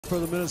for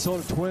the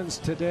Minnesota Twins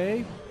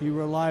today. He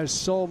relies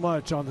so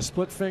much on the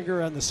split finger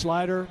and the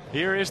slider.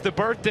 Here is the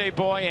birthday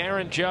boy,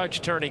 Aaron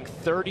Judge, turning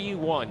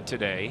 31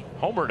 today.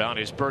 Homered on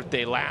his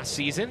birthday last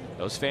season.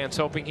 Those fans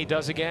hoping he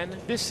does again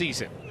this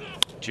season.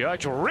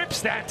 Judge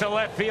rips that to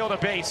left field, a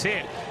base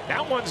hit.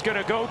 That one's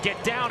going to go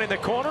get down in the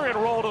corner and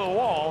roll to the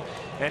wall.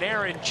 And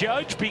Aaron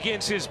Judge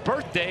begins his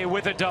birthday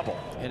with a double.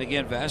 And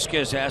again,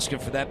 Vasquez asking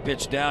for that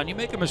pitch down. You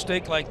make a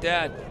mistake like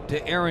that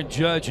to Aaron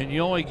Judge and you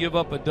only give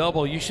up a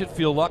double, you should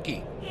feel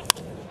lucky.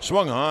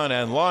 Swung on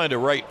and line to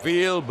right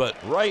field, but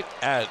right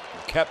at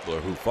Kepler,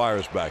 who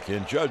fires back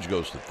in. Judge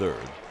goes to third.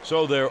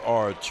 So there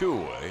are two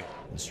away.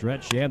 The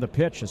stretch and the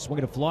pitch. A swing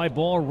and a fly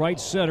ball right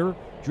center.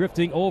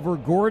 Drifting over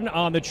Gordon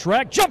on the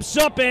track. Jumps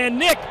up and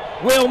Nick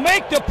will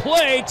make the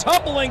play,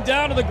 tumbling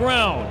down to the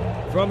ground.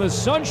 From the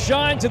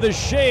sunshine to the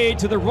shade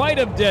to the right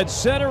of dead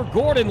center.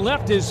 Gordon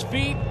left his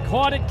feet,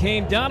 caught it,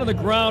 came down to the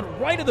ground,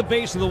 right at the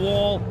base of the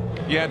wall.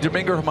 Yeah,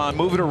 Domingo Germán,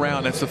 move it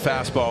around. That's the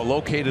fastball.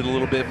 Locate it a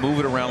little bit, move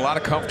it around. A lot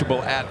of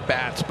comfortable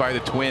at-bats by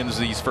the Twins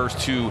these first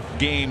two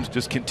games.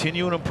 Just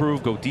continue and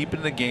improve, go deep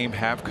into the game,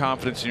 have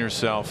confidence in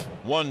yourself.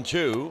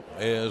 1-2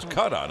 is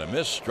cut on a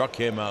miss. Struck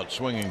him out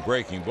swinging,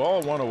 breaking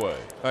ball, one away.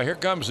 Here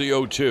comes the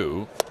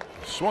 0-2.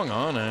 Swung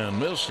on and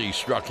missed. He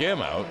struck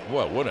him out.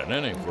 Well, what an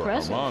inning for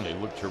Germán. He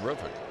looked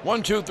terrific.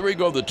 1-2-3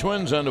 go the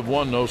Twins. End of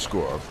one, no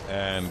score.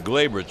 And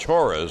Gleyber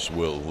Torres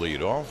will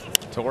lead off.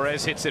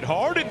 Torres hits it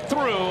hard and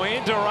through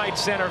into right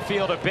center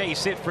field. A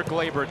base hit for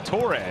Gleyber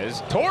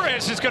Torres.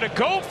 Torres is going to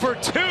go for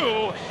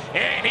two,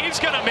 and he's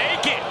going to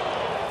make it.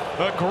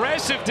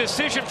 Aggressive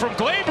decision from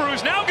Gleyber,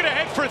 who's now going to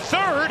head for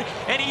third,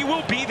 and he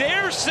will be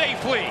there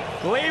safely.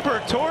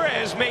 Gleyber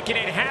Torres making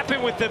it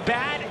happen with the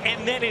bat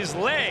and then his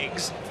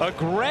legs.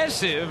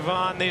 Aggressive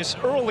on this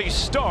early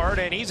start,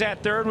 and he's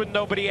at third with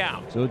nobody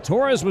out. So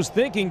Torres was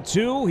thinking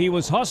two. He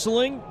was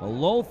hustling. A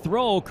low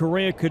throw.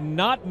 Correa could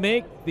not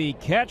make the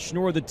catch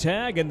nor the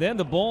tag, and then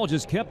the ball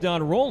just kept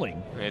on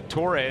rolling. And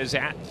Torres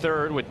at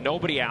third with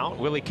nobody out.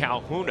 Willie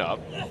Calhoun up.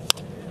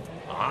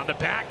 On the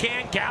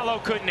backhand, Gallo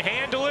couldn't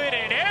handle it,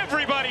 and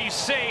everybody's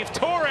safe.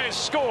 Torres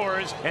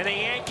scores, and the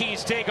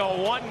Yankees take a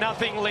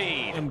 1-0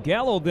 lead. And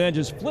Gallo then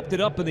just flipped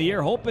it up in the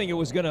air, hoping it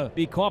was going to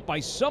be caught by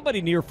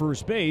somebody near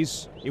first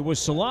base. It was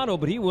Solano,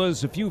 but he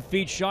was a few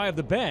feet shy of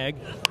the bag.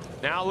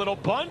 Now a little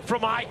bunt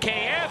from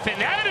IKF,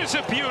 and that is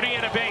a beauty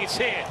and a base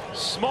hit.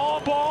 Small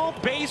ball,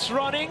 base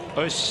running,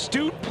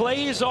 astute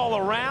plays all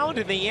around,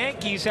 and the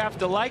Yankees have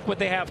to like what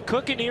they have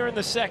cooking here in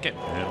the second.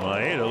 And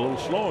Maeda a little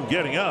slow in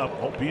getting up.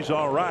 Hope he's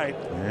all right.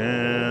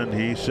 And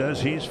he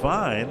says he's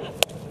fine.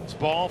 It's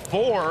ball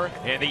four,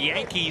 and the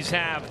Yankees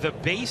have the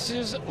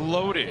bases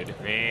loaded.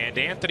 And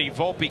Anthony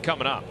Volpe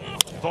coming up.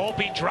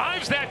 Volpe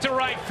drives that to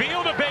right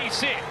field, a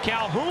base hit.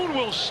 Calhoun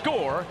will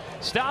score.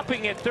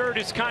 Stopping at third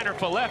is Kiner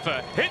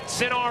Falefa.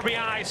 Hits an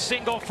RBI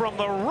single from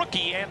the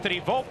rookie Anthony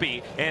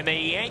Volpe, and the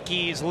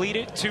Yankees lead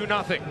it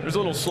 2-0. There's a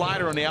little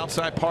slider on the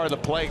outside part of the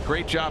plate.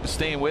 Great job of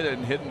staying with it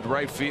and hitting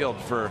right field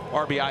for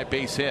RBI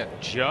base hit.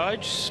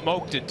 Judge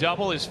smoked a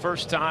double his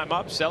first time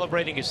up,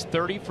 celebrating his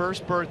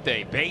 31st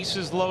birthday.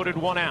 Bases loaded,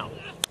 one out.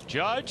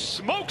 Judge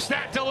smokes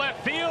that to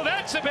left field.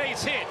 That's a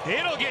base hit.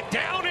 It'll get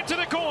down into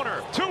the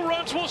corner. 2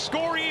 runs will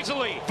score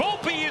easily.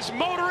 Volpe is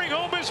motoring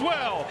home as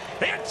well.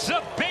 It's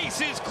a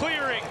bases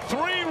clearing.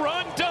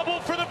 3-run double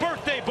for the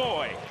birthday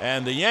boy.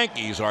 And the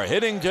Yankees are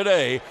hitting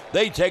today.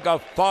 They take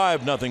a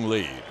 5-0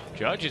 lead.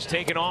 Judge is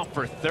taking off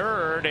for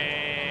third,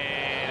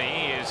 and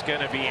he is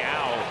going to be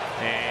out.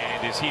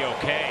 And is he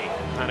okay?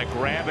 Kind of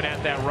grabbing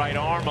at that right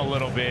arm a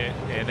little bit,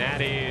 and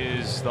that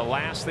is the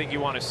last thing you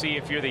want to see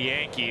if you're the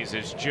Yankees,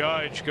 as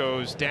Judge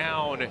goes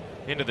down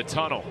into the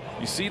tunnel.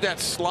 You see that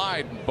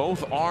slide,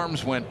 both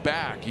arms went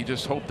back. You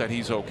just hope that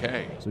he's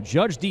okay. So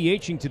Judge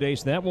DHing today,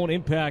 so that won't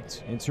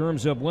impact in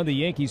terms of when the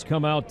Yankees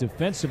come out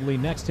defensively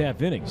next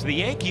half inning. So the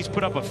Yankees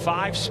put up a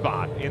 5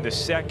 spot in the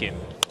second.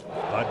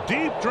 A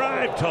deep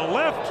drive to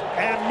left,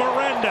 and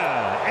Miranda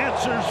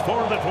answers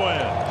for the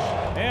Twins.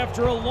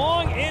 After a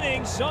long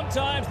inning,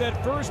 sometimes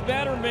that first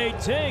batter may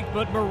take,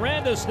 but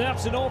Miranda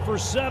snaps an 0 for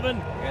 7,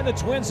 and the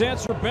Twins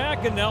answer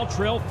back and now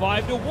trail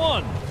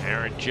 5-1.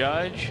 Aaron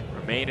Judge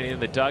remaining in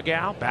the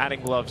dugout,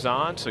 batting gloves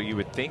on, so you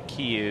would think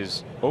he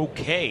is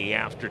okay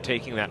after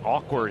taking that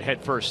awkward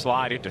headfirst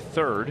slide into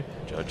third.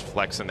 Judge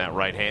flexing that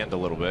right hand a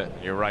little bit.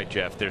 You're right,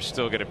 Jeff. There's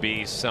still going to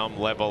be some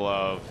level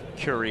of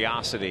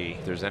curiosity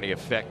if there's any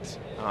effect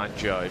on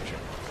Judge.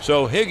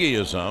 So Higgy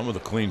is on with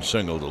a clean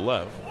single to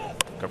left.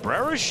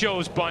 Cabrera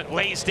shows bunt,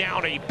 lays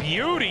down a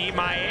beauty.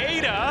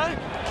 Maeda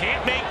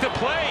can't make the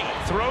play.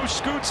 Throw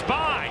scoots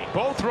by.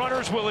 Both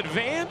runners will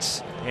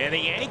advance, and the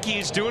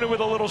Yankees doing it with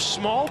a little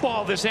small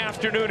ball this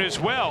afternoon as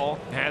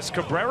well. As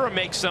Cabrera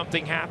makes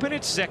something happen,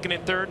 it's second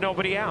and third,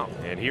 nobody out.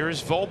 And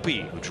here's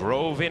Volpe, who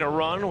drove in a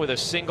run with a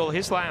single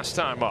his last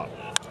time up.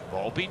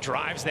 Volpe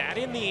drives that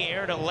in the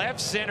air to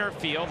left center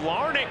field.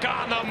 Larnach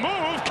on the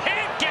move,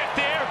 can't get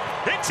there.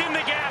 It's in the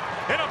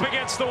gap and up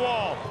against the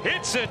wall.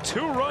 It's a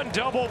 2-run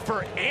double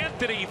for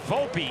Anthony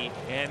Volpe,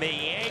 and the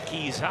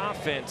Yankees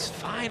offense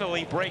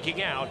finally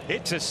breaking out.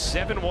 It's a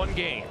 7-1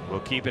 game. We'll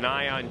keep an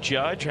eye on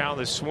Judge, how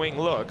the swing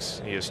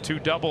looks. He has 2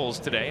 doubles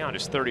today on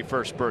his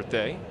 31st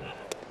birthday.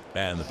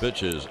 And the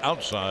pitch is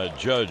outside.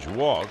 Judge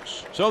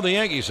walks. So the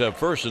Yankees have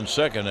first and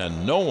second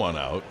and no one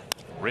out.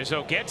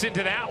 Rizzo gets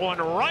into that one,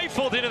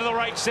 rifled into the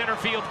right center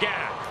field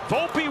gap.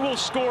 Volpe will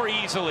score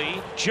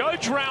easily.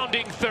 Judge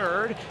rounding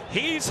third.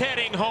 He's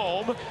heading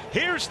home.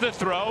 Here's the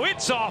throw.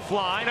 It's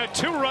offline. A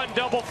 2-run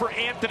double for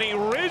Anthony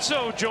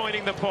Rizzo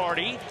joining the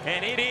party.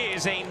 And it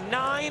is a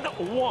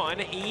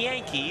 9-1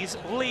 Yankees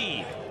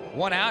lead.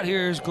 One out.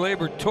 Here's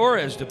Gleyber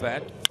Torres to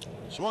bat.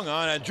 Swung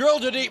on and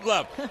drilled to deep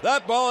left.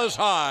 That ball is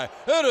high.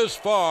 It is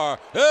far.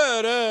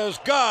 It is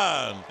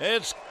gone.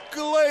 It's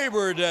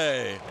Gleyber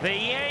Day. The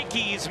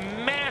Yankees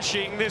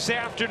mashing this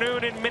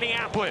afternoon in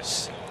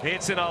Minneapolis.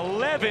 It's an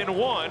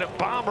 11-1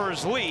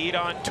 Bombers lead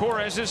on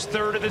Torres'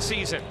 3rd of the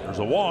season. There's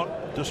a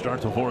walk to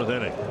start the 4th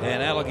inning.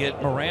 And that'll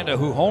get Miranda,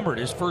 who homered,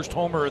 his first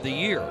homer of the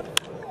year.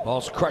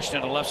 Ball's crushed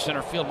into left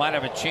center field. Might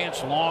have a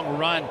chance. Long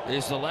run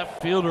is the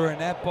left fielder,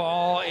 and that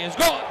ball is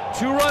gone.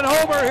 2-run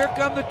homer. Here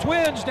come the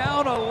Twins,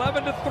 down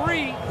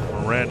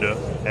 11-3. Miranda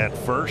at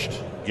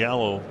first.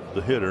 Gallo,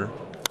 the hitter.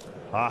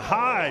 A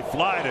high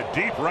fly to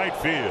deep right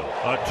field.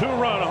 A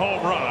 2-run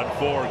home run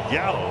for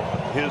Gallo,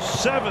 his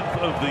 7th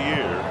of the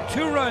year.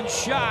 2-run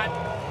shot,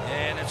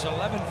 and it's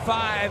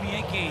 11-5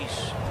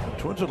 Yankees.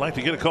 Twins would like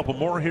to get a couple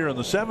more here in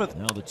the 7th.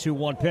 Now the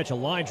 2-1 pitch, a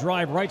line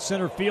drive right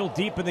center field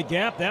deep in the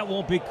gap. That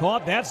won't be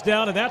caught. That's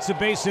down, and that's a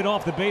base hit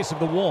off the base of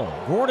the wall.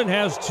 Gordon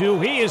has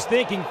 2. He is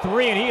thinking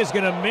 3, and he is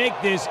going to make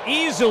this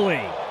easily.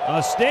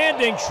 A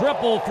standing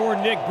triple for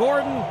Nick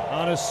Gordon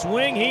on a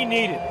swing he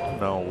needed.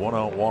 Now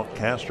 1-out walk.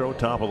 Castro,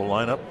 top of the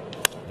lineup.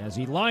 As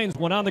he lines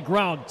one on the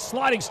ground.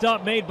 Sliding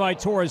stop made by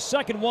Torres.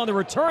 Second one. The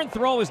return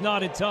throw is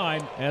not in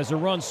time as a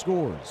run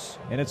scores.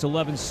 And it's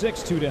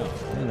 11-6, 2 down.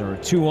 And there are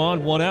 2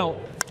 on, 1 out.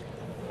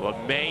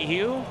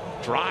 LeMahieu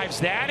drives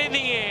that in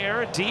the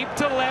air, deep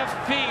to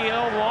left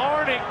field.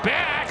 Warning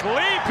back,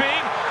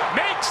 leaping,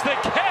 makes the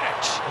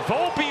catch.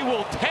 Volpe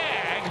will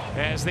tag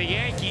as the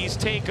Yankees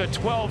take a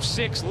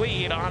 12-6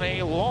 lead on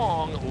a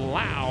long,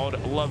 loud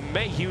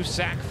LeMahieu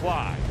sac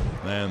fly.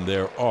 And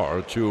there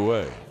are 2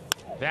 away.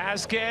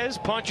 Vasquez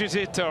punches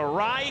it to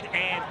right,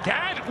 and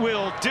that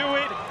will do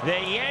it.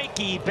 The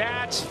Yankee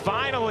bats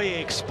finally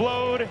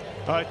explode.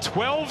 A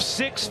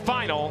 12-6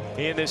 final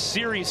in the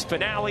series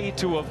finale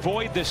to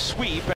avoid the sweep.